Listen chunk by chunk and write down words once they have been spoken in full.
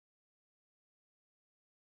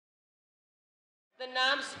The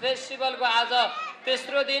नाम्स फेस्टिभलको आज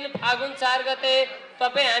तेस्रो दिन फागुन 4 गते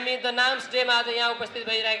तपाईँ हामी द नाम्स डेमा आज यहाँ उपस्थित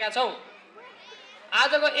भइरहेका छौँ।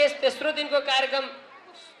 आजको यस तेस्रो दिनको कार्यक्रम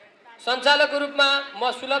सञ्चालकको रूपमा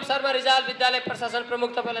म सुलभ शर्मा रिजाल विद्यालय प्रशासन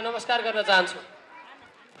प्रमुख तपाईँलाई नमस्कार गर्न चाहन्छु।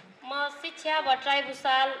 म शिक्षा भट्टराई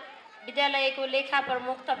भुसाल विद्यालयको लेखा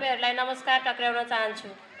प्रमुख तपाईहरूलाई नमस्कार टक्राउन चाहन्छु।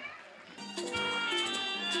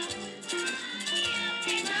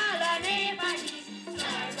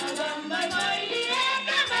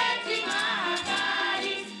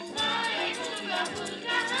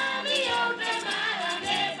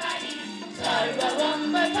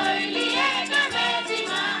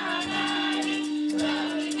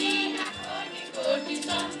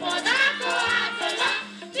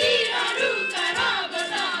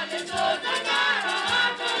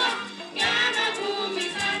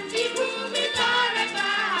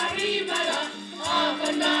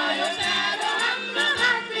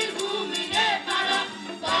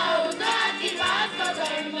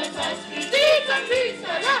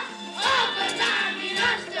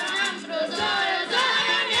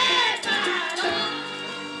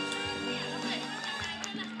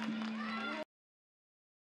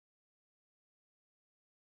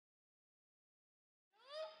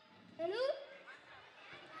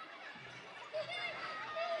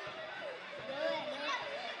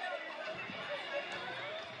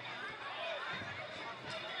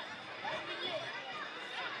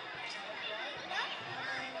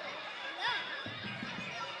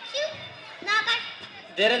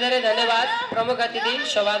 धेरै धेरै धन्यवाद प्रमुख अतिथि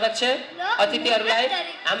सभाध्यक्ष अतिथिहरूलाई।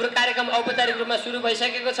 हाम्रो कार्यक्रम औपचारिक रूपमा सुरु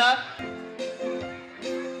भइसकेको छ।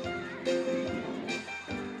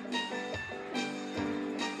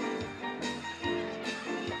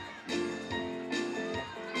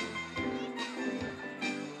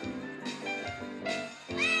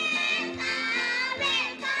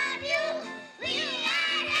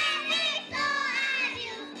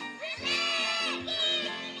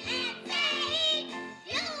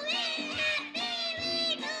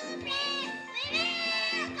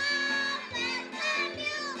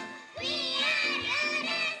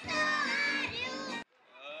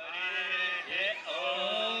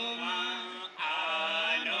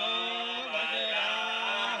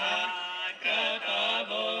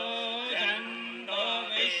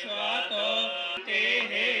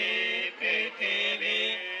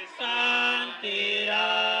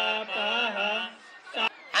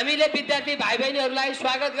 हामीले विद्यार्थी भाइ बहिनीहरूलाई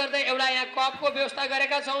स्वागत गर्दै एउटा यहाँ कपको व्यवस्था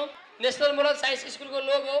गरेका छौँ। नेसनल मोरल साइन्स स्कुलको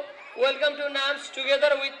logo welcome to नाम्स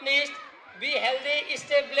together with nest be healthy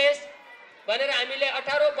stay blessed भनेर हामीले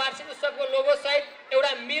 18औं वार्षिक उत्सवको लोगो सहित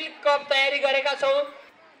एउटा मिल्क कप तयारी गरेका छौँ।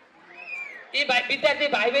 यी विद्यार्थी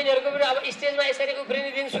भाइ बहिनीहरूको पनि अब स्टेजमा यसरी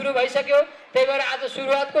उफ्रिने दिन सुरु भइसक्यो। त्यही भएर आज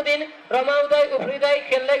सुरुवातको दिन रमाउँदै उफ्रिँदै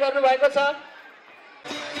खेल्दै गर्नुभएको छ।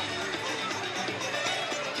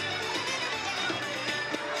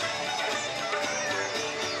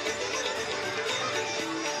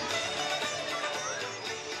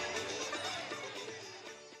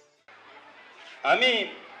 हामी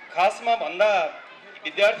खासमा भन्दा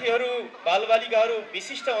विद्यार्थीहरू बालबालिकाहरू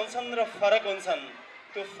विशिष्ट हुन्छन् र फरक हुन्छन्।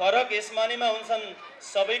 त्यो फरक यस मानेमा हुन्छन्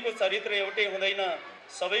सबैको चरित्र एउटै हुँदैन,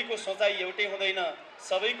 सबैको सोचाइ एउटै हुँदैन,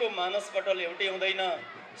 सबैको मानसपटल एउटै हुँदैन,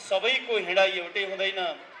 सबैको हिँडाइ एउटै हुँदैन,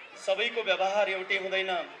 सबैको व्यवहार एउटै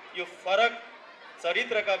हुँदैन। यो फरक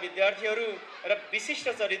चरित्रका विद्यार्थीहरू र विशिष्ट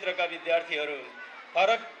चरित्रका विद्यार्थीहरू,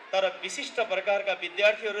 फरक तर विशिष्ट प्रकारका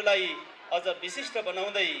विद्यार्थीहरूलाई अझ विशिष्ट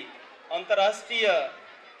बनाउँदै अन्तर्राष्ट्रिय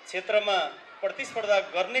क्षेत्रमा प्रतिस्पर्धा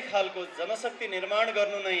गर्ने खालको जनशक्ति निर्माण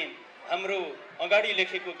गर्नु नै हाम्रो अगाडि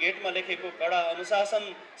लेखेको गेटमा लेखेको कडा अनुशासन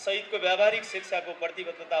सहितको व्यावहारिक शिक्षाको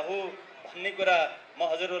प्रतिबद्धता हो भन्ने कुरा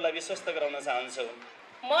म हजुरहरूलाई विश्वस्त गराउन चाहन्छु।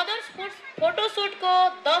 मदर्स फोटोसुटको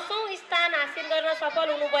 10औं स्थान हासिल गर्न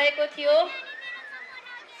सफल हुनुभएको थियो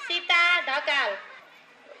सीता ढकाल।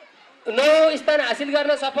 9औं स्थान हासिल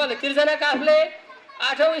गर्न सफल त्रिजना काफले,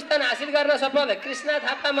 8औं स्थान हासिल गर्न सफल कृष्णा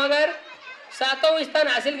थापा मगर, 7औं स्थान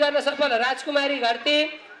हासिल गर्न सफल राजकुमारी घरती,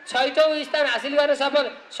 6औं स्थान हासिल गर्न सफल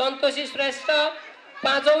सन्तोषी श्रेष्ठ,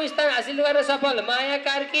 5औं स्थान हासिल गर्न सफल माया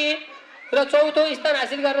कार्की र 4औं स्थान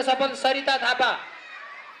हासिल गर्न सफल सरिता थापा।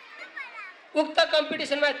 उक्त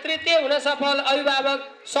कम्पिटिसनमा तृतीय हुन सफल अभिभावक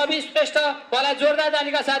सबि श्रेष्ठ, उहाँलाई जोरदार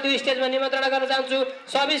तालीका साथ यो स्टेजमा निमन्त्रणा गर्न चाहन्छु।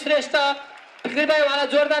 सबि श्रेष्ठ कृपया उहाँलाई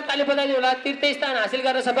जोरदार ताली बजाइदिनु होला। तृतीय स्थान हासिल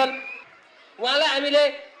गर्न सफल उहाँलाई हामीले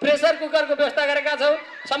प्रेसर कुकरको व्यवस्था गरेका छौँ।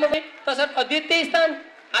 तसर्थ द्वितीय स्थान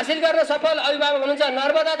हासिल गर्न सफल अभिभावक हुनुहुन्छ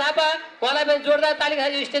नर्मदा थापा, उहाँलाई पनि जोरदार तालिका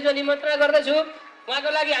साथ स्टेजमा निमन्त्रणा गर्दछु। उहाँको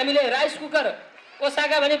लागि हामीले राइस कुकर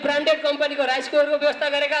ओसाका भनी ब्रान्डेड कम्पनीको राइस कुकरको व्यवस्था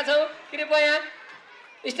गरेका छौँ। कृपया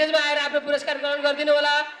स्टेजमा आएर आफ्नो पुरस्कार ग्रहण गरिदिनु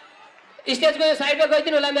होला। स्टेजको यो साइडमा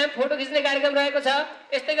गइदिनु होला म्याम, फोटो खिच्ने कार्यक्रम रहेको छ।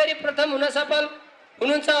 यस्तै गरी प्रथम हुन सफल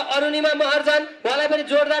हुनुहुन्छ अरुणिमा महर्जन, उहाँलाई पनि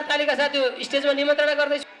जोरदार तालिका साथ यो स्टेजमा निमन्त्रणा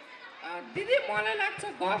गर्दैछु। दिदी मलाई लाग्छ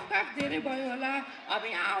गफ काफ धेरै भयो होला, अब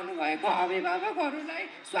यहाँ आउनुभएको अभिभावकहरूलाई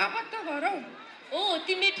स्वागत त गरौँ। ओ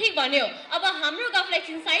तिमीले ठिक भन्यौ। अब हाम्रो गफलाई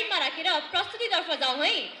एकछिन साइडमा राखेर प्रस्तुतितर्फ जाउँ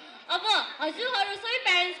है। अब हजुरहरू सबै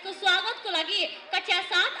प्यारेन्ट्सको स्वागतको लागि कक्षा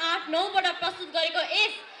 7, 8, 9बाट प्रस्तुत गरेको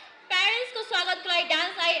यस प्यारेन्ट्सको स्वागतको लागि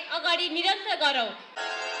डान्सलाई अगाडि निरन्तर गरौँ।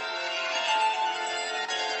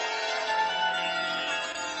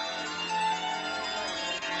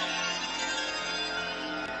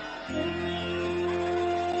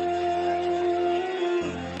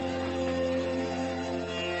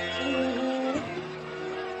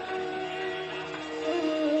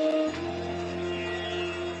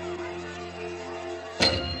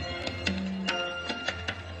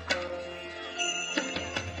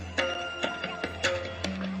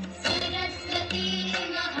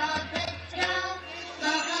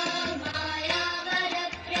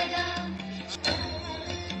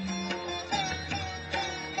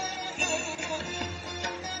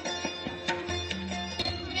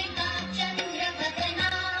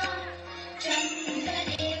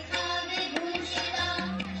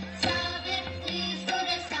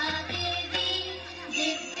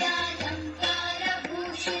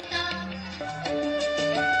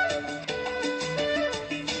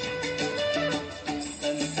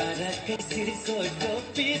 सिरको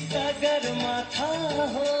टोपी सागर माथा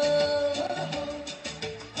हो,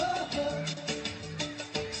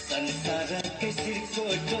 संसार के सिरको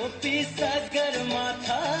टोपी सागर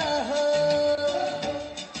माथा हो,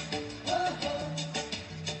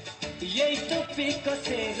 यही टोपी को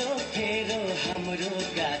सेरो फेरो हाम्रो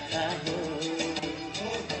गाथा हो।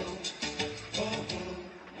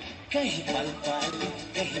 कहीं पल पाली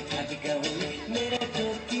कहीं भाग गए मेरा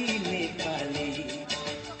टोपी नेपाली,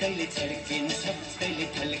 कहिले छड्किन्छ कहिले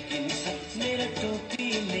ढल्किन्छ मेरो टोपी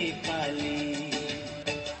नेपाली।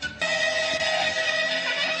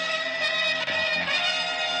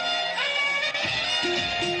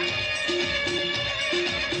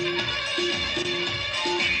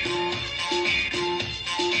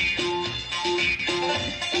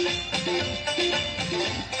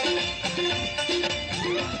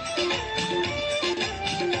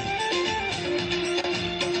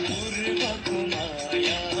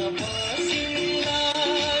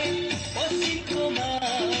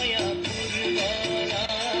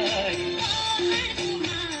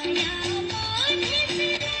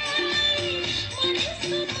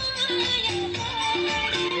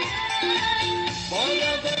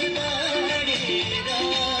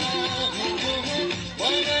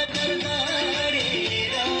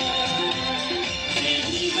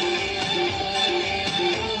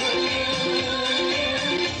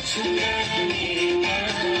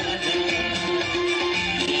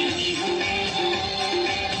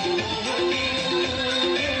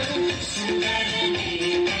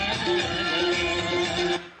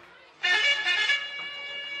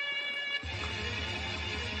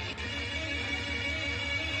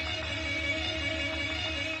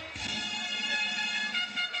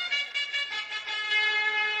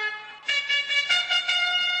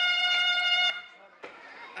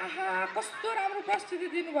 कस्तो राम्रो प्रस्तुति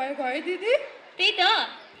दिनुभएको है दिदी। त्यही त,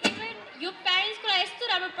 इभन यो प्यारेन्ट्सको लागि यस्तो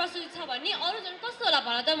राम्रो प्रस्तुति छ भने अरू झन् कस्तो होला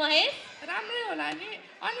भन त महेश? राम्रै होला नि।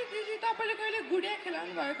 अनि दिदी तपाईँले कहिले गुडिया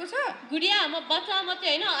खेलाउनु भएको छ? गुडिया म बच्चा मात्रै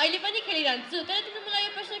होइन अहिले पनि खेलिरहन्छु। तर तिमीले मलाई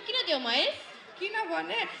यो प्रश्न किन दियौ महेश?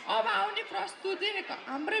 किनभने अब आउने प्रस्तुति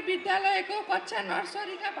हाम्रै विद्यालयको कक्षा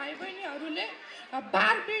नर्सरीका भाइ बहिनीहरूले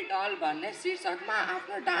बार्बी डल भन्ने शीर्षकमा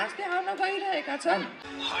आफ्नो डान्स देखाउन गइरहेका छन्।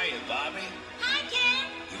 Hi, Bobby. Hi,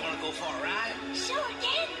 Ken. You want to go for a ride? Sure,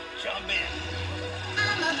 Ken. Jump in.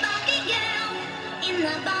 I'm a Barbie girl in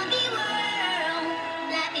the Barbie world.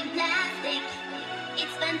 Life in plastic,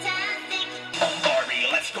 it's fantastic. Barbie,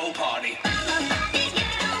 let's go party. I'm a Barbie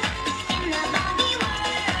girl in the Barbie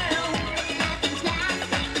world. Life in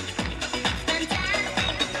plastic, it's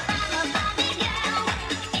fantastic. I'm a Barbie girl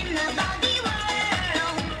in the Barbie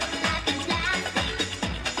world. Life in plastic,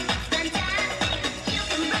 it's fantastic. You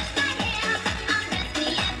can brush my hair, undress me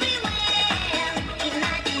everywhere.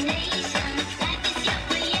 Imagination, life is your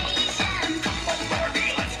creation. Come on,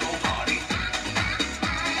 Barbie, let's go party.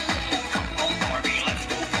 Come on, Barbie, let's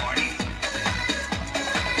go party.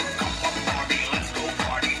 Come on, Barbie, let's go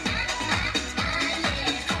party.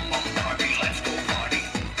 Come on, Barbie, let's go party.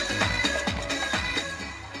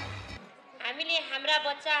 हामीले हाम्रा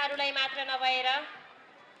बच्चाहरूलाई मात्र नभएर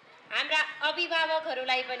हाम्रा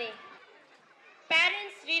अभिभावकहरूलाई पनि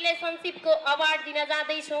parents रिलेसनसिपको award दिन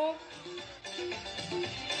जाँदैछौँ।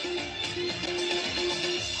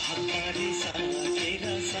 हकारी साकेर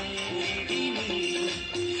सङ्गिनी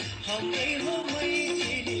हाम्रै हो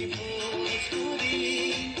मैथिली भोजपुरी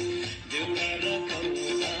देउडा र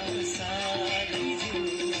कौला सालै जो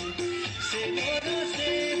सेतो र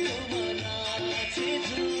सेतोमा नाचे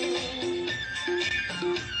जो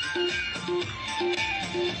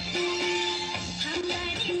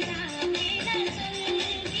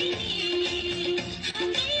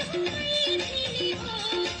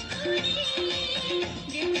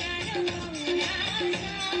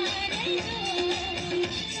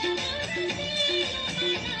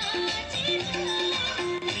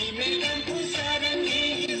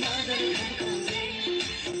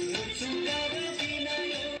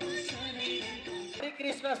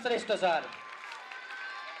कृष्ण श्रेष्ठ सर।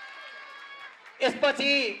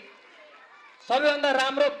 यसपछि सबैभन्दा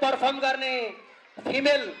राम्रो पर्फर्म गर्ने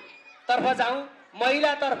फिमेल तर्फ जाउँ।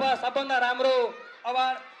 महिला तर्फ सबभन्दा राम्रो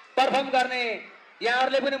अवार्ड पर्फर्म गर्ने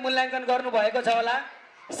यहाँहरूले पनि मूल्याङ्कन गर्नुभएको छ होला।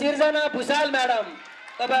 सिर्जना भुषाल म्याडम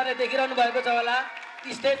तपाईँहरूले देखिरहनु भएको छ होला।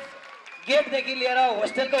 स्टेज गेटदेखि लिएर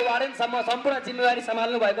होस्टेलको वार्डनसम्म सम्पूर्ण जिम्मेवारी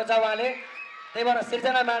सम्हाल्नु भएको छ उहाँले। त्यही भएर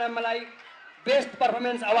सिर्जना म्याडमलाई बेस्ट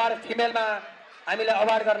पर्फर्मेन्स अवार्ड फिमेलमा हामीले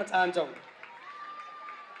अवार्ड गर्न चाहन्छौँ।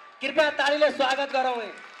 कृपया तालीले स्वागत गरौँ।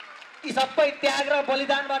 यी सबै त्याग र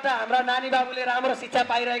बलिदानबाट हाम्रा नानी बाबुले राम्रो शिक्षा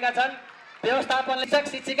पाइरहेका छन्। व्यवस्थापन शिक्षक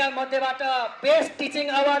शिक्षिका मध्येबाट बेस्ट टिचिङ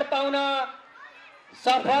अवार्ड पाउन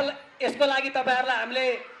सफल, यसको लागि तपाईँहरूलाई हामीले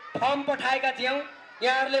फर्म पठाएका थियौँ।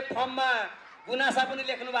 यहाँहरूले फर्ममा गुनासा पनि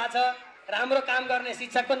लेख्नु भएको छ, राम्रो काम गर्ने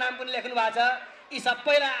शिक्षकको नाम पनि लेख्नु भएको छ। यी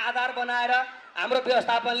सबैलाई आधार बनाएर हाम्रो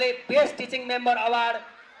व्यवस्थापनले बेस्ट टिचिङ मेम्बर अवार्ड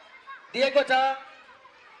दिएको छ।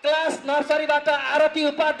 क्लास नर्सरीबाट आरती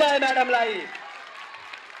Upadhyay म्याडमलाई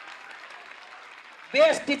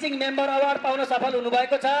best teaching member award पाउन सफल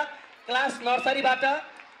हुनुभएको छ। क्लास नर्सरीबाट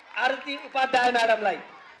आरती उपाध्याय म्याडमलाई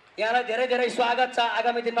यहाँलाई धेरै धेरै स्वागत छ।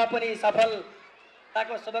 आगामी दिनमा पनि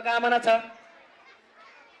सफलताको शुभकामना छ।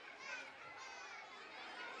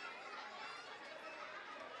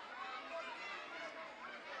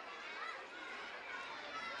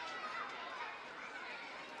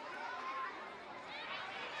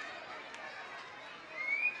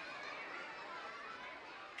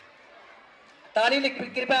 तालीले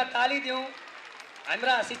कृपया ताली दिउँ।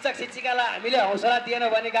 हाम्रा शिक्षक शिक्षिकालाई हामीले हौसला दिएन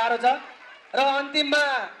भने गाह्रो छ। र अन्तिममा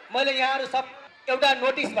मैले यहाँहरू सब एउटा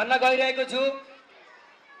नोटिस भन्न गइरहेको छु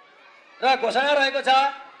र घोषणा रहेको छ।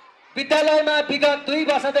 विद्यालयमा विगत 2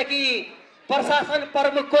 वर्षदेखि प्रशासन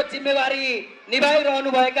प्रमुखको जिम्मेवारी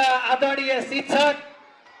निभाइरहनुभएका आदरणीय शिक्षक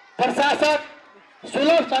प्रशासक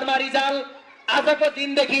सुलोभ शर्मा रिजाल आजको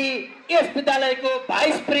दिनदेखि यस विद्यालयको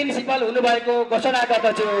भाइस प्रिन्सिपल हुनुभएको घोषणा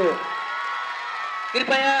गर्दछु।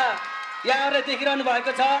 कृपया यहाँहरूले देखिरहनु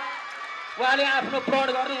भएको छ। उहाँले आफ्नो प्रण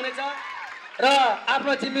गर्नुहुनेछ र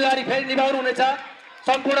आफ्नो जिम्मेवारी फेरि निभाउनुहुनेछ।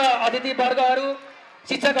 सम्पूर्ण अतिथि वर्गहरू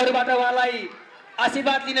शिक्षकहरूबाट उहाँलाई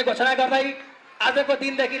आशीर्वाद लिने घोषणा गर्दै आजको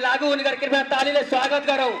दिनदेखि लागू हुने गरी कृपया तालीले स्वागत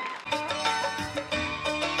गरौँ।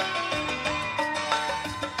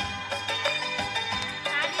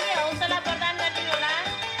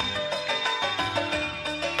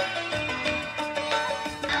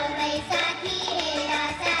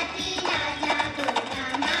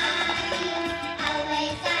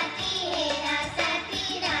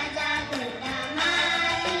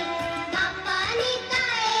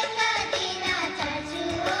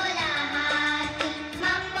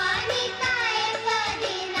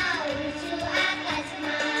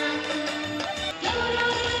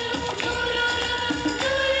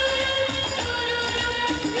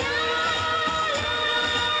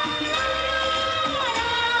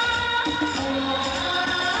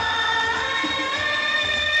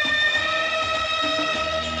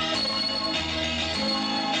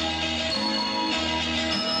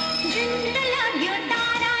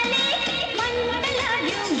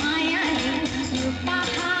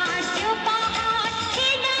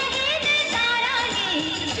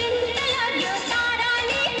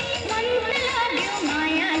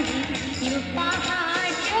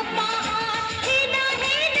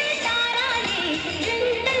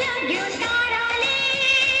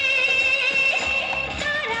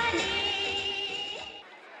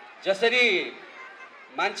 जसरी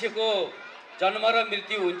मान्छेको जन्म र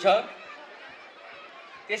मृत्यु हुन्छ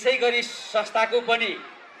त्यसै गरी संस्थाको पनि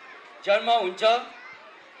जन्म हुन्छ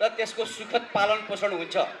र त्यसको सुखद पालन पोषण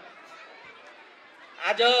हुन्छ।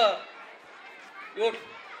 आज यो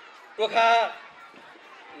टोखा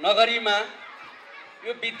नगरीमा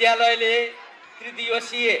यो विद्यालयले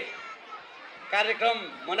त्रिदिवसीय कार्यक्रम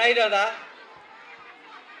मनाइरहँदा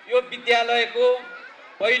यो विद्यालयको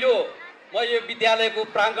पहिलो म यो विद्यालयको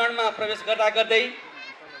प्राङ्गणमा प्रवेश गर्दा गर्दै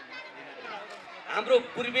हाम्रो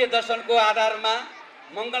पूर्वीय दर्शनको आधारमा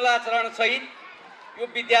मङ्गलाचरण सहित यो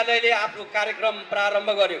विद्यालयले आफ्नो कार्यक्रम प्रारम्भ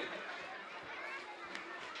गर्यो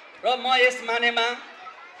र म यस मानेमा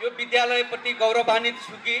यो विद्यालयप्रति गौरवान्वित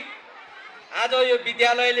छु कि आज यो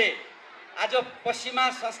विद्यालयले आज पश्चिमा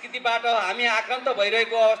संस्कृतिबाट हामी आक्रान्त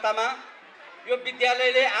भइरहेको अवस्थामा यो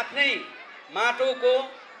विद्यालयले आफ्नै माटोको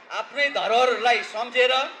आफ्नै धरोहरलाई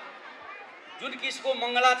सम्झेर जुन किसिमको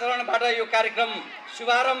मङ्गलाचरणबाट यो कार्यक्रम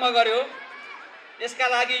शुभारम्भ गर्यो यसका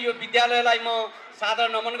लागि यो विद्यालयलाई म सादर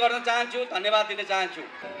नमन गर्न चाहन्छु, धन्यवाद दिन चाहन्छु।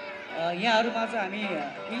 यहाँहरूमा चाहिँ हामी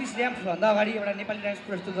इङ्ग्लिस ड्यान्सभन्दा अगाडि एउटा नेपाली ड्यान्स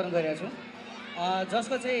प्रस्तुत गरिरहेका छौँ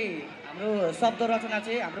जसको चाहिँ हाम्रो शब्द रचना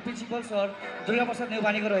चाहिँ हाम्रो प्रिन्सिपल सर दुर्गाप्रसाद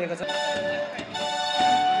नेउपानेको रहेको छ।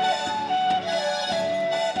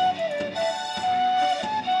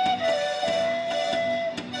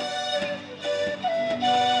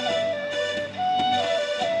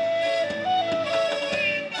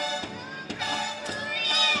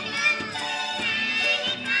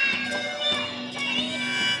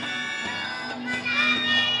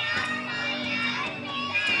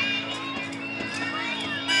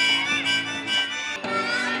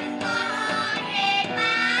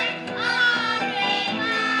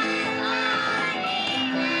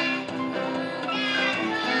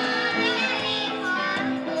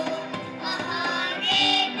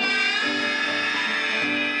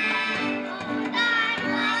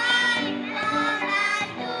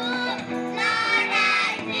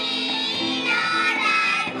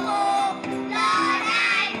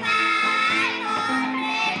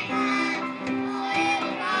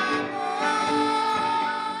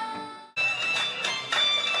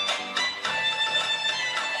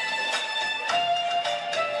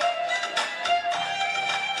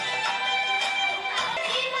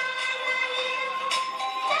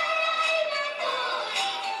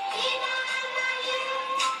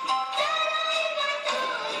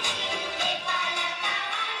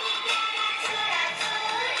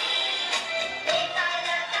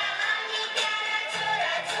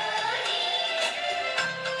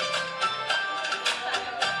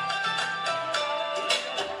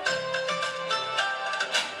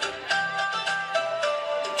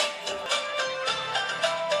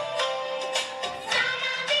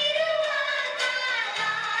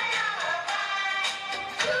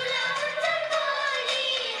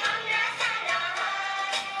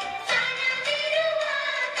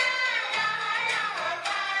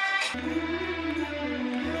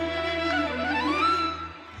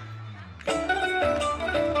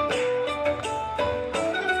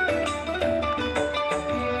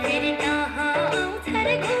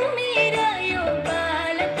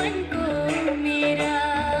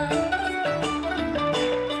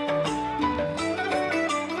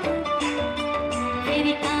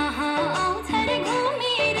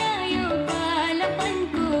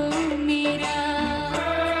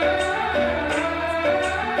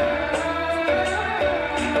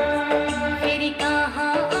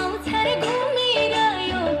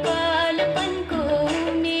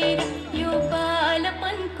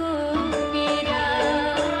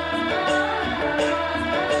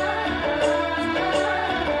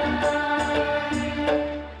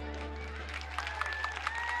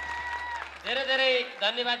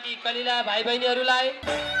 धन्यवाद कि कलिला भाइ बहिनीहरूलाई।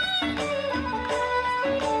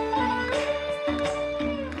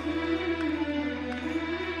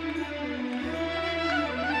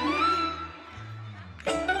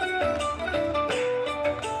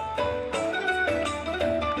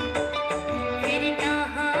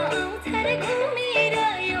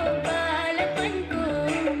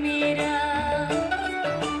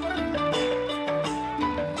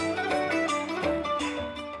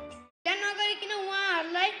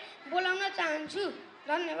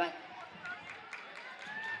 धन्यवाद।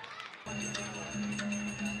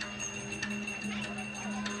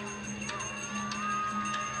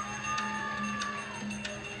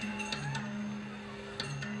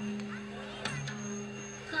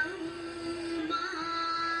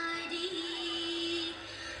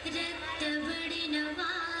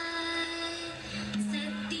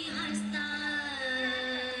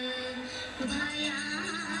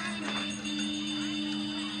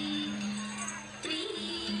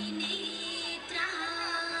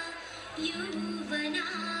 You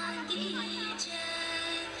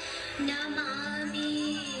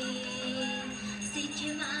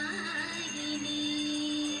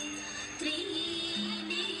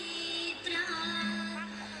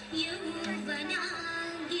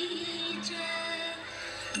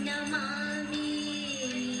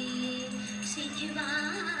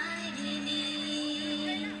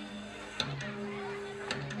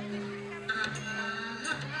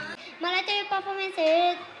पर्फर्मेन्स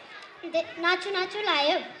हेरेर नाचु नाचु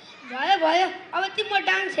लाग्यो। भयो भयो अब तिम्रो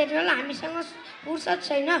डान्स हेर्नलाई हामीसँग फुर्सद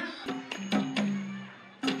छैन।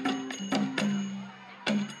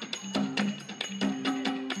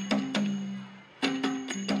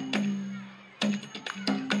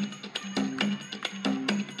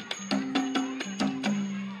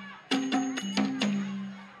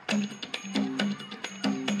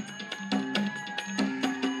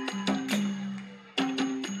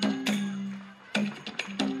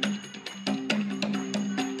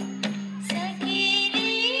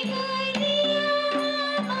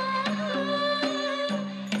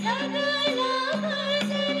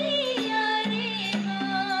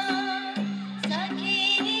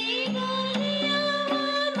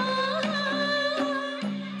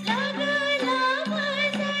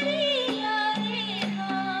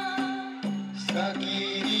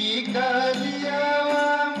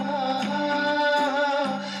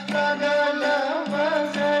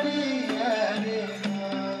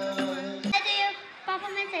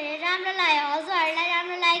 पर्फर्मेन्स हेरेर राम्रो लाग्यो। हजुरहरूलाई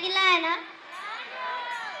राम्रो लाग्यो कि लागेन?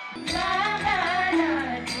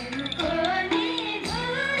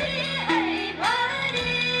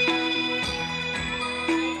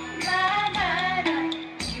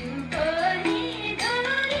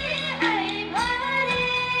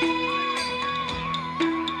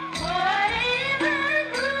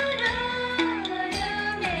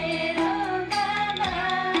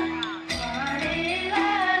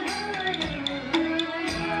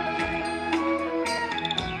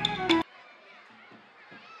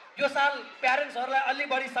 यो साल प्यारेन्ट्सहरूलाई अलि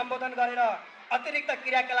बढी सम्बोधन गरेर अतिरिक्त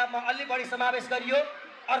क्रियाकलापमा अलि बढी समावेश गरियो।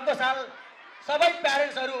 अर्को साल सबै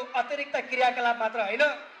प्यारेन्ट्सहरू अतिरिक्त क्रियाकलाप मात्र होइन,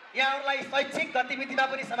 यहाँहरूलाई शैक्षिक गतिविधिमा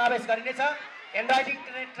पनि समावेश गरिनेछ। Handwriting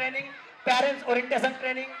training, parents orientation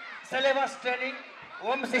training, syllabus training,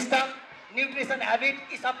 home system, nutrition habit,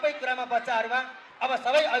 यी सबै कुरामा बच्चाहरूमा अब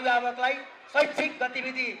सबै अभिभावकलाई शैक्षिक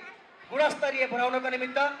गतिविधि गुणस्तरीय बनाउनको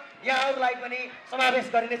निमित्त यहाँहरूलाई पनि समावेश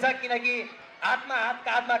गरिनेछ। किनकि हातमा हात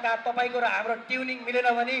काँधमा काँध तपाईँको र हाम्रो ट्युनिङ मिलेन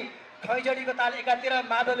भने खैजडीको ताल एकातिर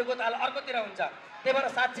मादलुको ताल अर्कोतिर हुन्छ। त्यही भएर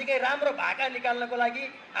साँच्चीकै राम्रो भाका निकाल्नको लागि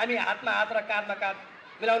हामी हातमा हात र काँधमा काँध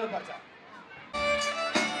मिलाउनुपर्छ।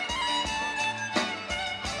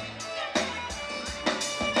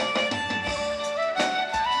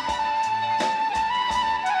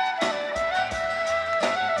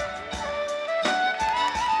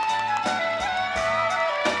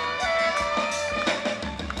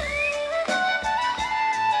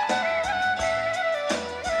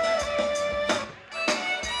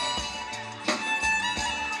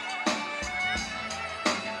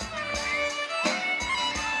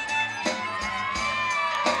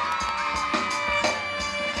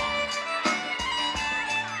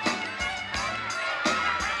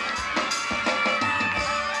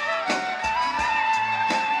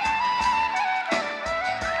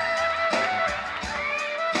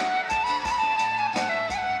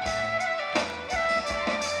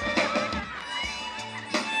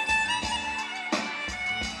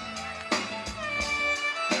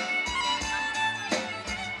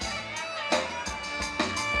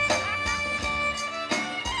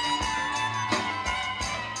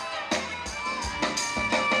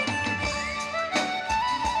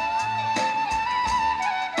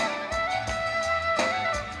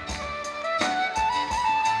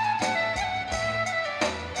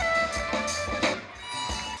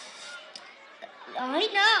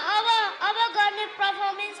 होइन अब गर्ने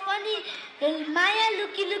पर्फर्मेन्स पनि माया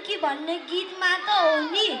लुकी लुकी भन्ने गीतमा त हो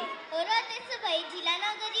नि। हो र, त्यसो भए ढिला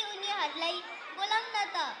नगरी उनीहरूलाई बोलाउँ न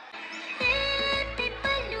त।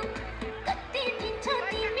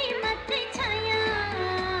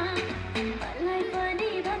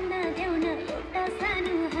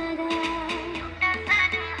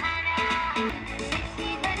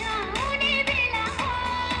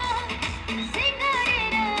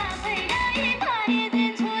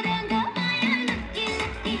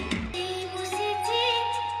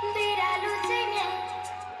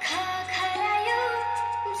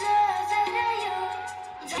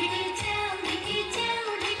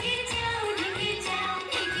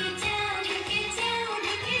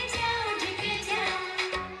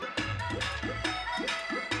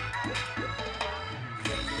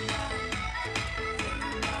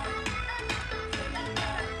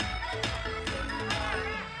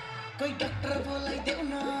 कोई डॉक्टर बोलाइदेऊ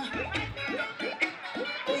न,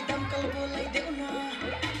 कोई दमकल बोलाइदेऊ न,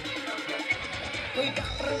 कोई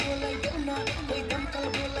डॉक्टर बोलाइदेऊ न, कोई दमकल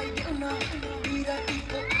बोलाइदेऊ न,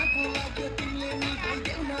 बिरातीको आगो लाग्यो तिमीले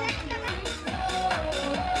निभाइदेऊ न।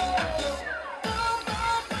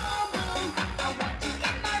 I want to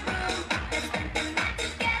get my room, let's spend the night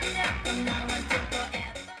together, and I want to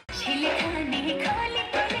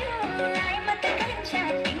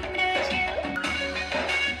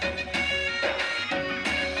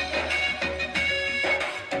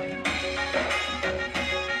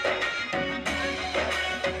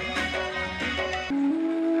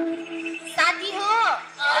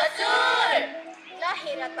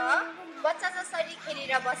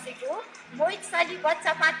बसेको मोहित सरले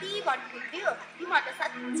बच्चा पाती भन्नुहुन्थ्यो तिमीहरू त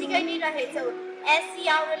साँच्चीकै नै रहेछौ एसी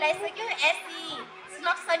आउन लागिसक्यो एसी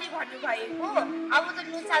लक्ष्मी भन्नुभएको अब त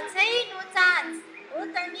नो चान्स है नो चान्स हो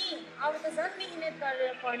त नि अब त झन् मिहिनेत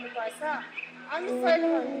गरेर पढ्नुपर्छ अनि सरले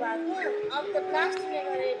भन्नुभएको अब त प्लास्टिक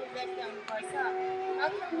गरेर रिजल्ट ल्याउनुपर्छ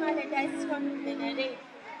नत्र उहाँले डाइजेस्ट गर्नु हुँदैन रे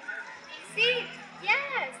सी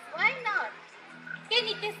यस वाइ नट के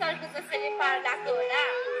नित्य सरको जसरी पार लाग्यो होला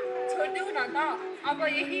छोडिदेऊ न त अब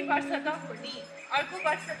यही वर्ष त हो नि अर्को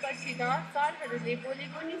वर्षपछि त सरहरूले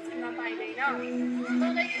बोलेको नि सुन्न पाइँदैन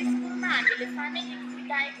तर यो स्कुलमा हामीले सानैदेखि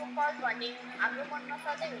बिताएको पल भने हाम्रो मनमा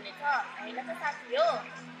सधैँ हुनेछ होइन त साथी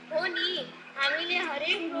हो नि हामीले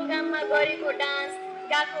हरेक प्रोग्राममा गरेको डान्स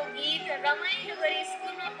गाएको गीत रमाइलो गरी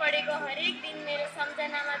स्कुलमा पढेको हरेक दिन मेरो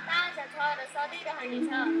सम्झनामा ताजा छ र सधैँ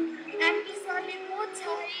रहनेछ एमपी सरले मोज छ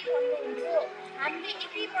है भन्नुहुन्थ्यो हामीले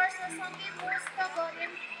यति वर्षसँगै मोज त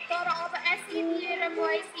गऱ्यौँ तर अब एसी लिएर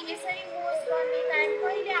गएपछि यसरी मोज गर्ने टाइम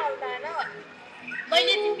कहिले आउला र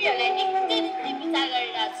मैले तिमीहरूलाई निकै विचार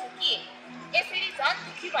गरिरहेको छु कि यसरी झन्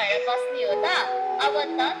दुःखी भएर बस्ने हो त अब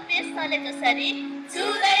त प्रेसले जसरी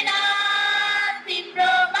छुँदैन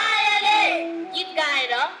तिम्रो मायाले गीत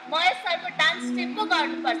गाएर महेश सरको डान्स स्टेप पो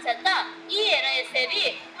गर्नुपर्छ त यी हेर यसरी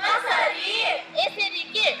यसरी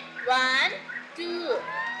के 1 2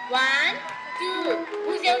 1 2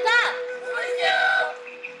 बुझ्यौ त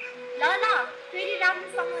ल फेरि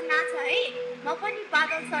राम्रोसँग नाच है म पनि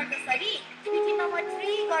बादल सर जसरी देखि नम्बर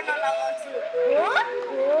 3 गर्न लगाउँछु हो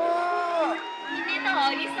तिमीले त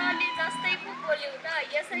हरि सरले जस्तै पो बोल्यौ त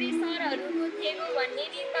यसरी सरहरू रुन्थेको भन्ने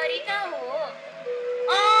नि तरिका हो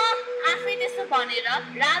आफै त्यसो भनेर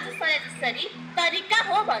राजु सर जसरी तरिका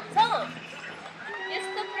हो भन्छौ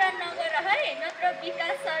यस्तो कुरा नगर है नत्र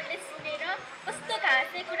विकास सरले सुनेर कस्तो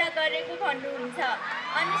घाँसे कुरा गरेको भन्नुहुन्छ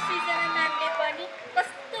अनि सृजना म्यामले पनि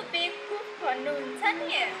कस्तो बेवकुफ भन्नुहुन्छ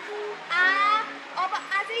नि अब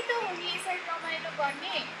आजै त हो नि यसरी रमाइलो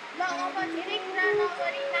गर्ने ल अब धेरै कुरा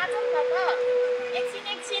नगरी नाचौँ न त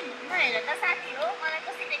एकछिन म हेर त साथी हो मलाई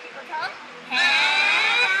कस्तो देखेको छ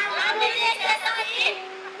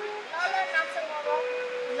ल नाचौँ अब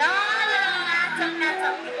ल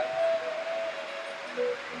नाचौँ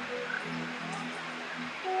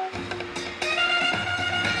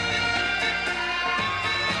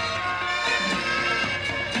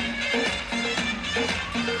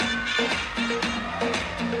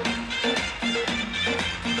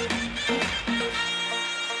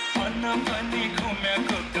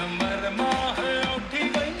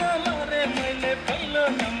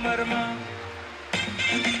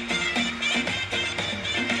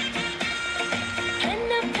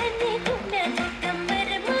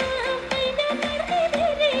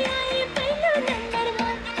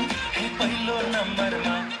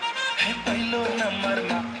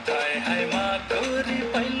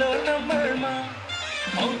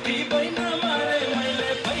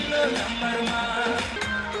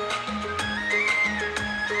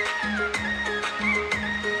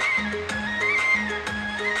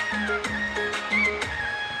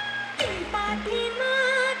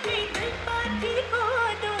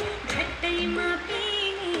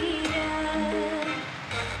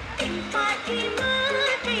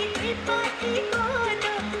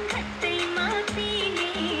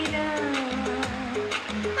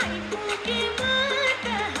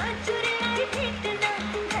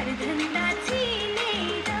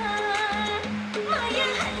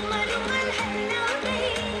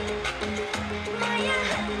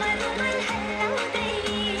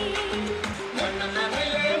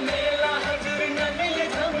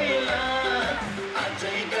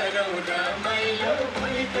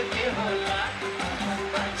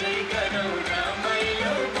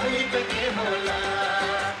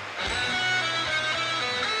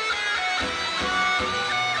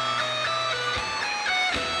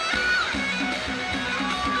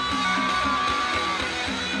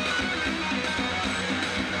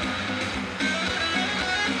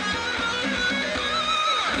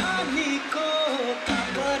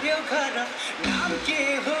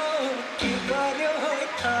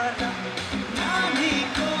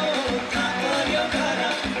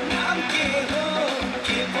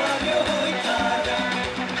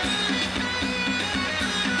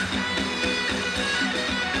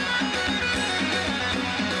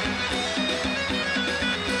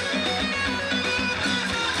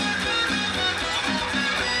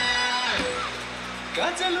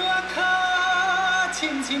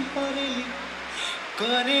छिमछिम परेली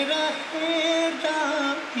गरेर हेर्दा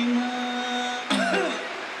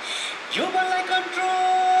यो मलाई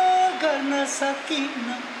कन्ट्रोल गर्न सकिन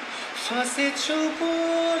फसेछु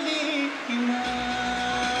बोलीमा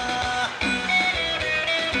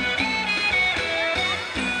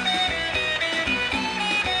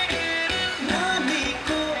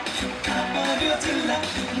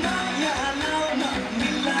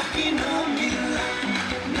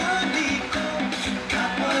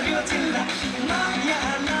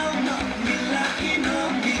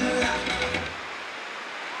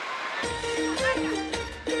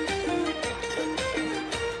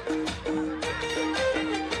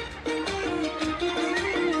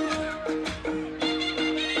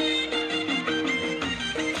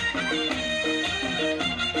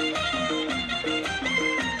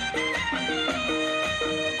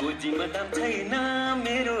दाम छैन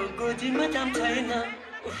मेरो गोजीमा दाम छैन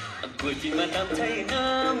गोजीमा दाम छैन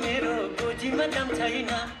मेरो गोजीमा दाम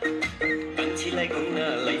छैन कान्छीलाई घुम्न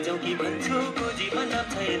लैजाऊ कि भन्छु गोजीमा दाम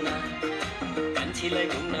छैन कान्छीलाई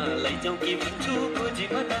घुम्न लैजाऊ कि भन्छु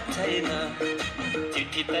गोजीमा दाम छैन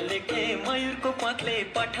चिठी त लेखे मयूरको प्वाखले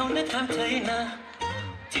पठाउन काम छैन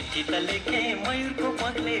चिठी त लेखे मयूरको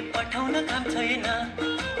प्वाखले पठाउन काम छैन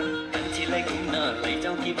कान्छीलाई घुम्न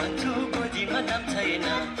लैजाऊ कि भन्छु गोजीमा दाम छैन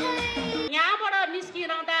यहाँबाट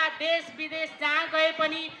निस्किरहँदा देश विदेश जहाँ गए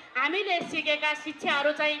पनि हामीले सिकेका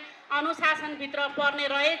शिक्षाहरू चाहिँ अनुशासनभित्र पर्ने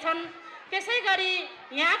रहेछन् त्यसै गरी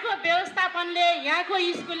यहाँको व्यवस्थापनले यहाँको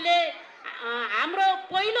स्कुलले हाम्रो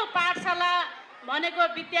पहिलो पाठशाला भनेको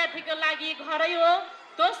विद्यार्थीको लागि घरै हो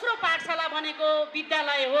दोस्रो पाठशाला भनेको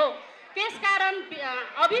विद्यालय हो त्यसकारण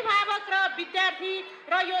अभिभावक र विद्यार्थी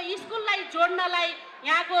र यो स्कुललाई जोड्नलाई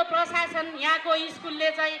यहाँको प्रशासन यहाँको स्कुलले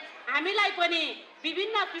चाहिँ हामीलाई पनि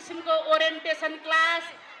विभिन्न किसिमको ओरिएन्टेसन क्लास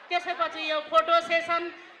त्यसपछि यो फोटो सेसन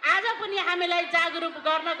आज पनि हामीलाई जागरुक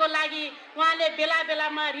गर्नको लागि उहाँले बेला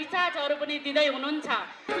बेलामा रिचार्जहरू पनि दिँदै हुनुहुन्छ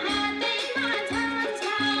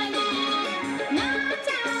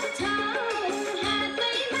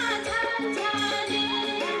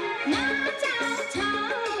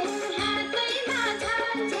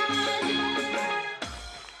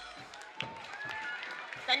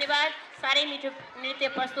धन्यवाद साह्रै मिठो नृत्य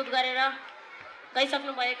प्रस्तुत गरेर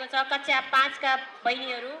गइसक्नु भएको छ कक्षा 5 का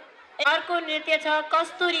बहिनीहरू अर्को नृत्य छ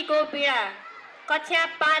कस्तुरीको पीडा कक्षा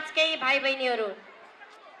 5 कै भाइ बहिनीहरू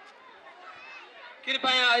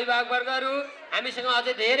कृपया अभिभावकवर्गहरू हामीसँग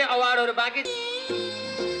अझै धेरै अवार्डहरू बाँकी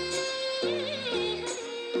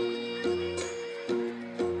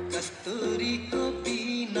कस्तुरीको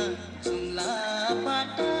बिना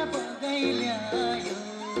सुम्लाबाट बगाइल्यायो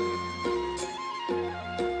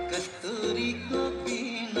कस्तुरीको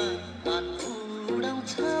बिना हात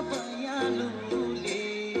उडाउँछ बयालुले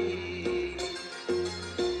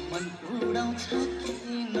मन उडाउँछ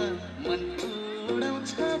किन नानै मन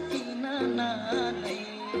उडाउँछ किन नानै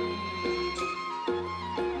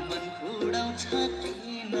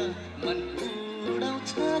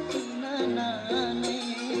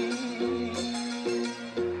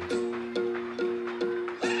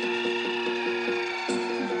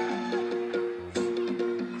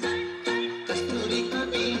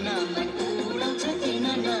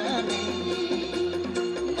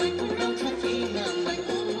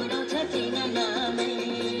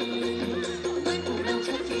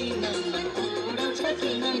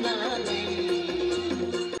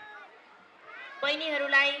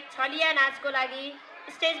बहिनीहरूलाई छलिया नाचको लागि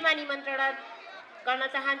स्टेजमा निमन्त्रणा गर्न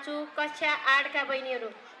चाहन्छु कक्षा 8 का बहिनीहरू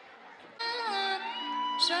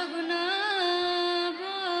सगुन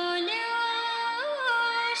बोल्यो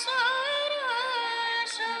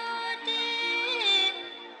सरस्वती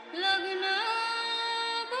लग्न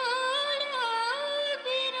बोल्यो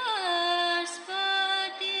बृहस्पति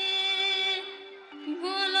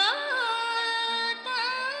बोला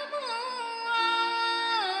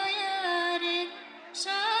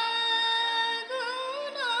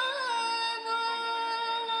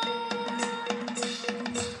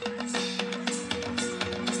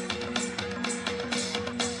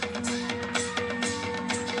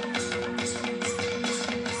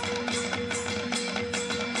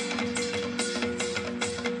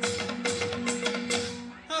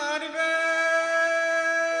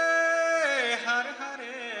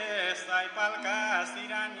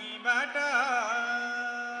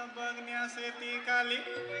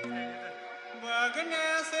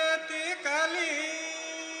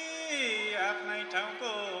आफ्नै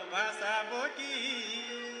ठाउँको भाषा बोकी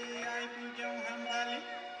आइपुग्यौँ हाम्राले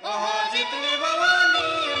ओहो जित्ने भवानी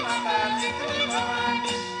माता जित्ने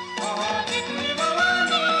भवानी ओहो जित्ने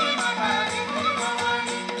भवानी माता जित्ने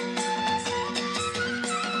भवानी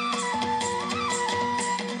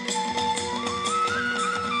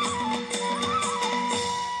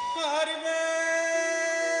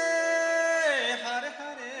हरे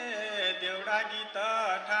हरे देउडा गीत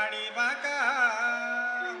ठाडी बाका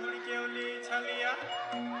हुड्क्याउली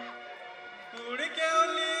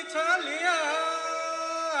छलिया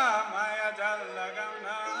माया जाल लगाउन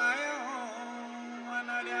आयो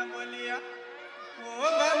अनर्या बोलिया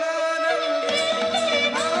ओ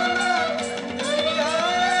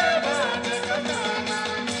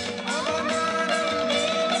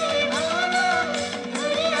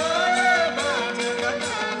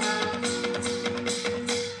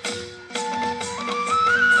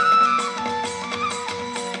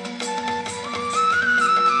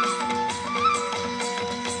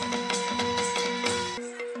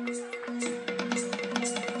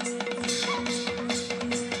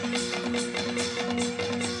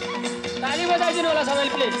गरिदिनु होला सबैले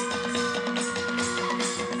प्लिज।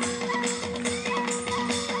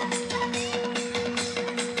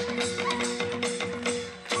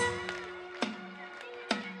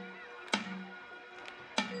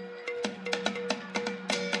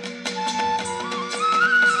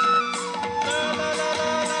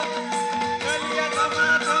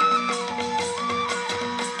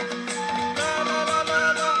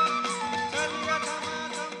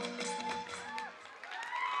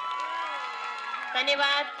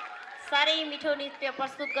 धन्यवाद। साह्रै मिठो नृत्य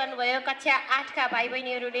प्रस्तुत गर्नुभयो कक्षा 8 का भाइ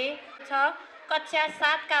बहिनीहरूले। कक्षा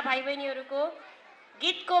 7 का भाइ बहिनीहरूको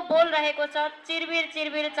गीतको बोल रहेको छ चिरबिर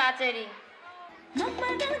चिरबिर चाचरी।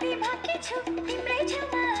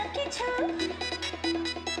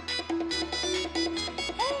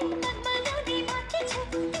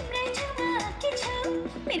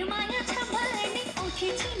 मेरो माया छ भने औठी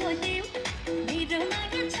चिनो देऊ, मेरो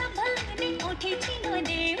माया छ भने औठी चिनो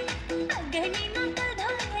देऊ, अगनीमा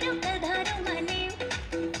कधारो मानेऊ,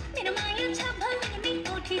 मेरो माया छ भने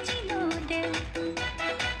औठी चिनो देऊ।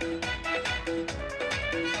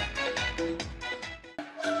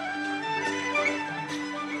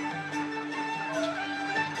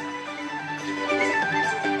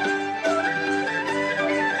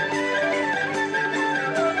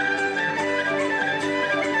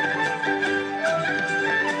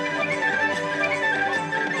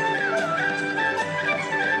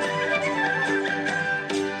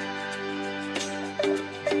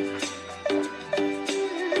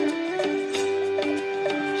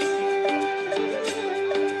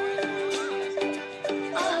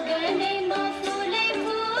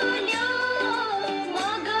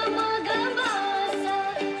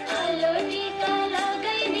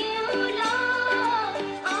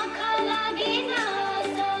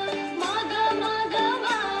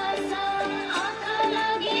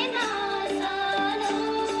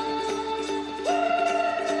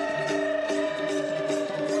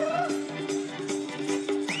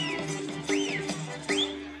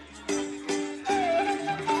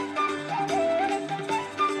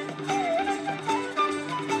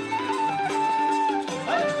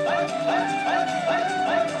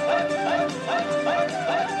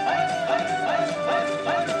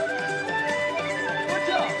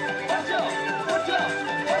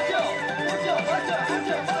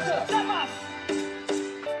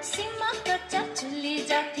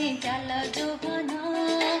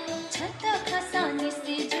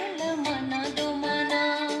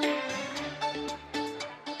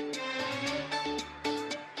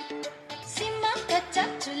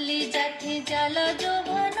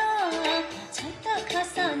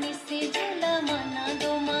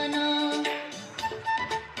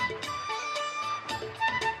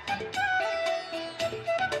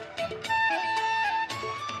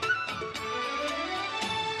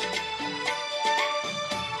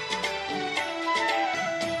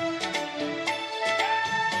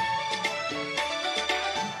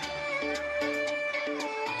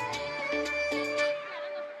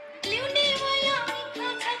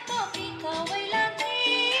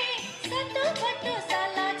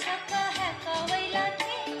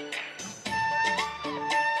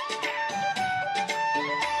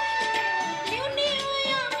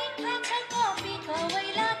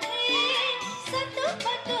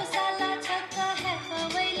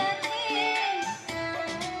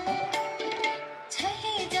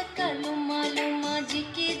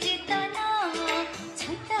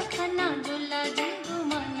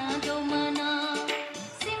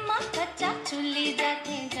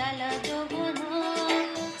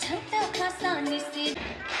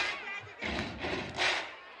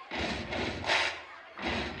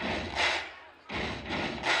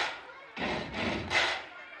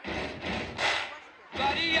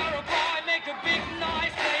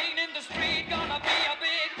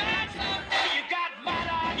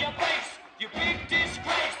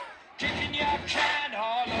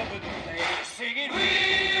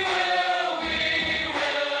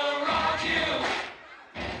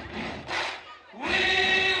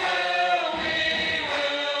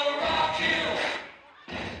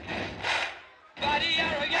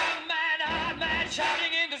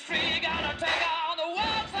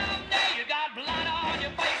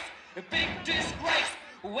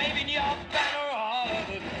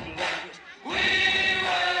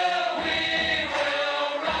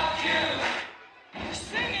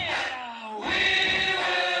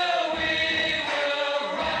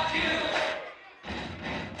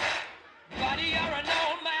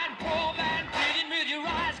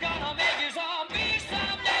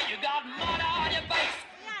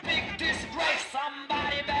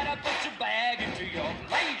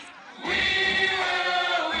 We will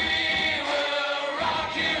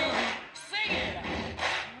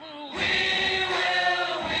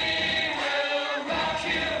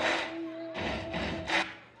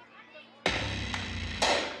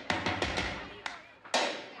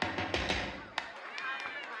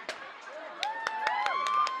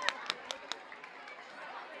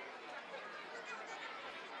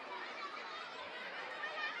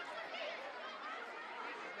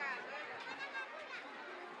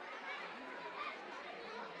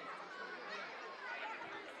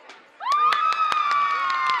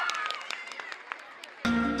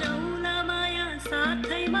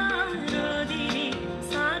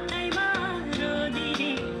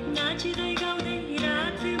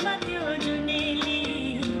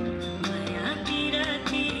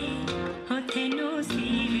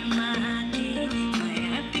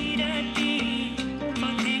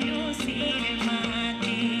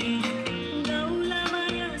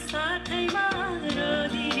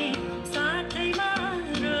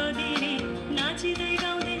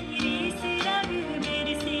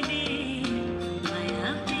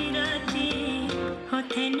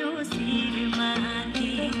शिरमाथि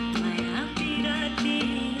माया पिरती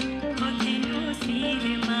पखेनु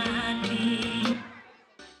शिरमाथि।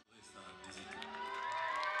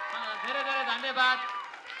 धेरै धेरै धन्यवाद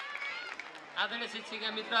आदरणीय शिक्षिका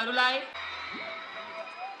मित्रहरूलाई।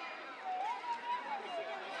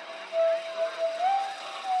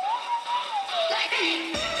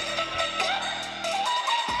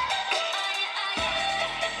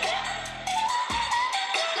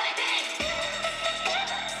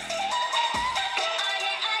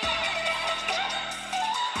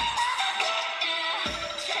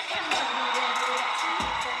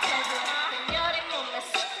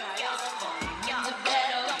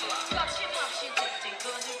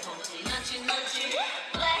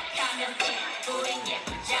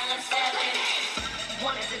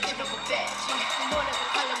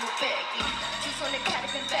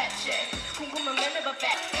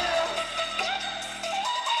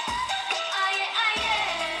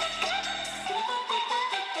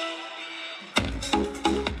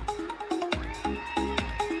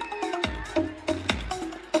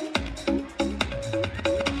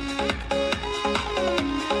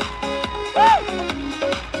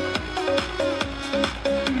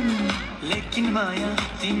 माया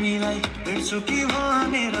तिमीलाई भेट्छु कि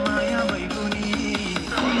भनेर माया भइगयो नि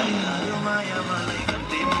लैहाल्यो माया मलाई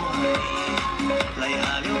कतै मोहनी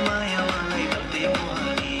लैहाल्यो माया मलाई कतै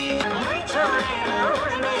मोहनी छोडेर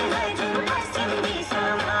उड्ने लैजाऊ पश्चिम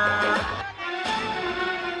दिशामा।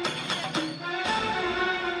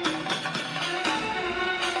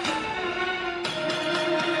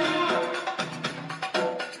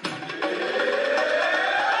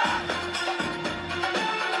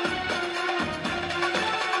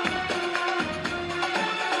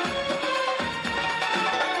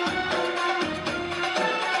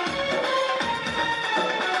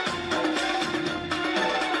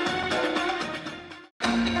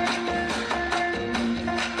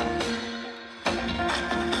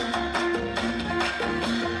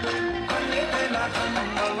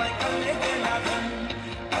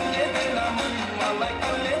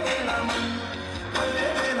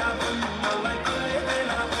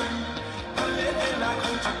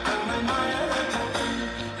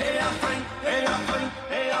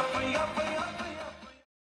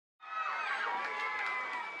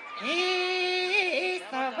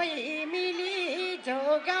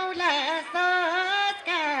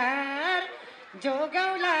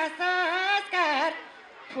 जोगाउला संस्कार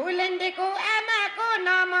फुलेन्डेको आमाको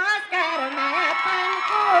नमस्कार माया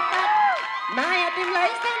पानको पात माया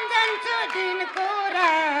तिमीलाई सम्झन्छु दिनको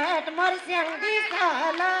रात मर्स्याङ दिशा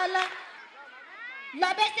ल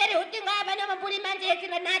बेसरी हुट्टिङ गयो भने म बुढी मान्छे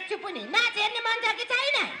एकछिन नाच्छु पनि। नाच हेर्ने मन छ कि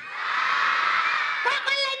छैन?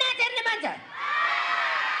 कसलाई नाच हेर्ने मन छ?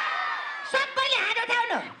 सबैले हात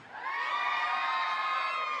उठाउनु।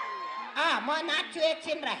 म नाच्छु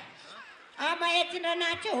एकछिन र म एकछिन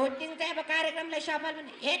नाच्छु हुट्टिङ चाहिँ अब कार्यक्रमलाई सफल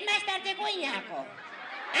पनि। हेडमास्टर चाहिँ कोही यहाँको?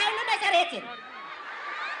 आउनु न सर एकछिन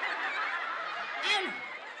आउनु।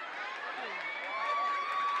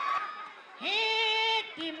 हे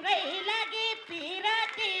तिम्रै लागि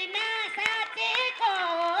पिरती नसाचेको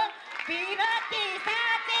पिरती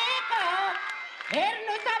साचेको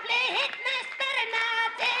हेर्नु सबले हेडमास्टर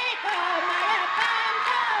नाचेको माया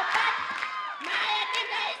पानको पात माया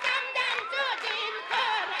तिमीलाई सम्झन्छु दिनको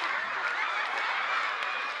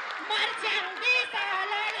मर्स्याङ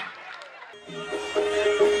दिशालाई।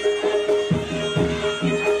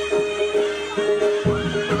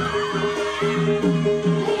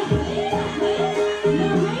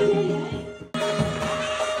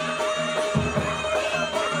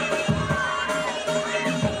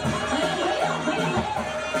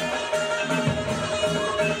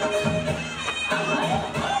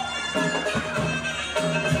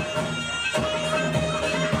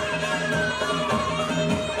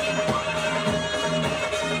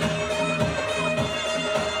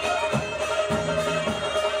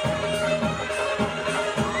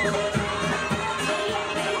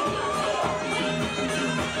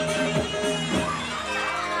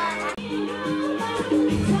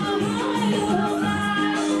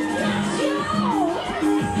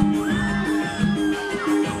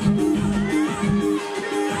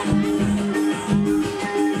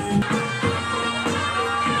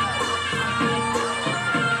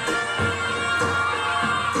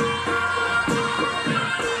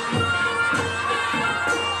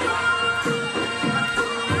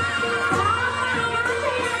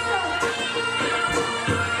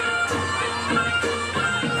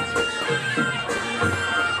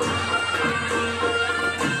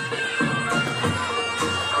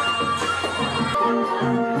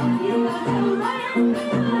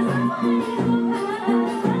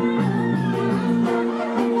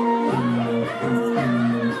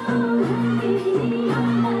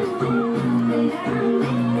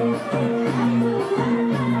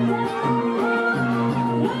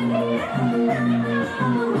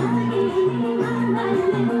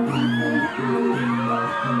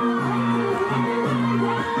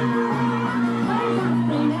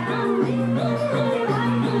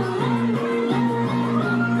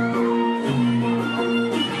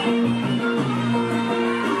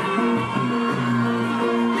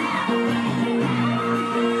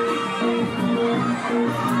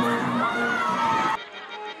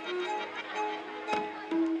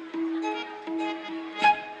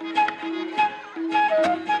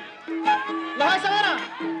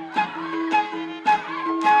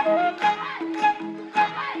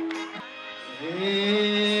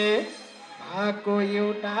 भएको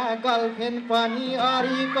एउटा गर्लफ्रेन्ड पनि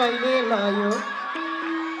अरी कहिले लयो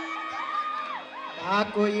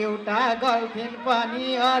भएको एउटा गर्लफ्रेन्ड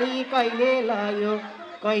पनि अरी कहिले लयो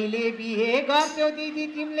कहिले बिहे गर्थ्यौ दिदी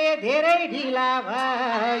तिमीले धेरै ढिला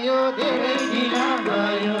भयो धेरै ढिला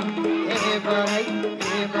भयो हे बराई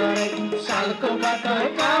सालको बाटो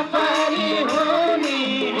कापारी हुने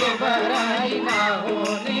हे बराई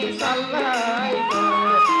नहुने सल्लाइको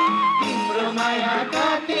तिम्रो माया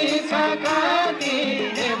कति छ कति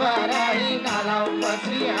हे बराई नलाउ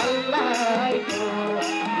पछि हल्लाइको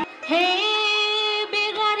हे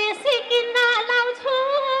बेगरे सिकिन लाउँछु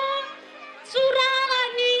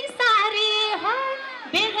चुरानी सारी हो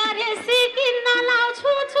बेगरे सिकिन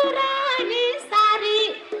लाउँछु चुरानी सारी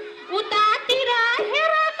उतातिर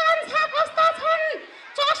हेर कान्छा कस्तो छन्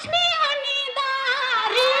चस्मी अनि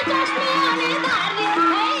दारी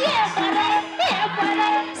हे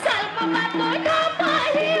बराई सालको बाटो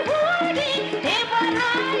नपाई हुने हे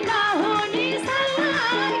बराई नहुने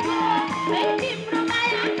सल्लाइको है तिम्रो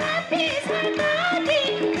माया कति छ कति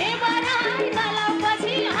हे बराई नलाउ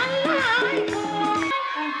पछि हल्लाइको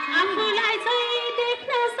आफूलाई चाहिँ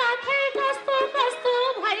देख्न साथै कस्तो कस्तो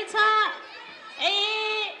भएछ ए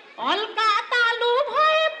हल्का तालु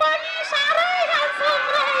भए पनि साह्रै handsome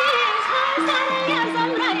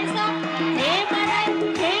रहेछ हे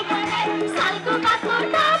बराई सालको बाटो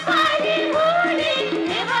नपाई हुने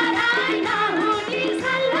हे बराई नहुने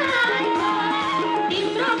सल्लाइको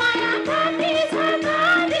तिम्रो माया कति छ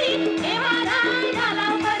कति हे बराई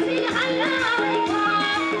नलाउ पछि हल्लाइको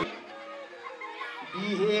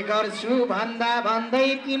बिहे गर्छु भन्दा भन्दै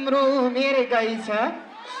तिम्रो उमेर गई छ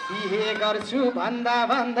बिहे गर्छु भन्दा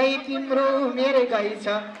भन्दै तिम्रो उमेर गई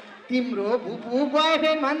छ तिम्रो बुबु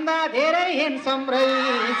बोयफ्रेन्ड भन्दा धेरै हेन्सम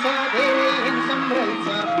रहेछ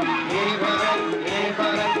हे बराई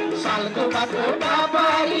सालको बाटो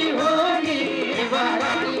नपाई हुने हे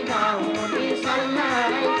बराई नहुने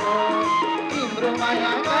सल्लाइको तिम्रो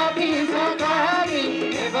माया कति छ कति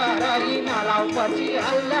हे बराई नलाउ पछि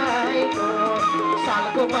हल्लाइको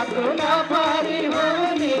सालको बाटो नपाई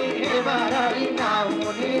हुने हे बराई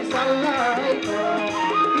नहुने सल्लाइको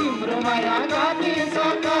तिम्रो माया कति छ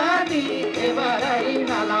कति हे बराई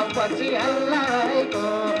नलाउ पछि हल्लाइको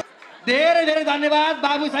धेरै धेरै धन्यवाद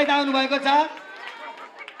बाबु सहित आउनु भएको छ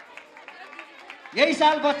यही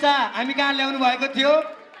साल बच्चा हामी कहाँ ल्याउनु भएको थियो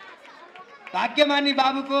भाग्यमानी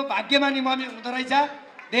बाबुको भाग्यमानी मम्मी हुँदो रहेछ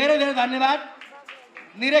धेरै धेरै धन्यवाद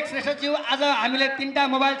निरेक श्रेष्ठज्यू आज हामीले 3टा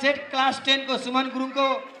मोबाइल सेट क्लास 10 को सुमन गुरुङको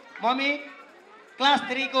मम्मी क्लास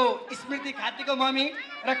 3 को स्मृति खातीको मम्मी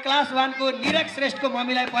र क्लास 1 को निरेक श्रेष्ठको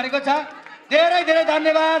मम्मीलाई परेको छ धेरै धेरै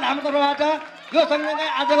धन्यवाद हाम्रो तर्फबाट यो सँगसँगै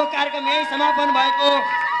आजको कार्यक्रम यही समापन भएको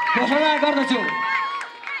घोषणा गर्दछु।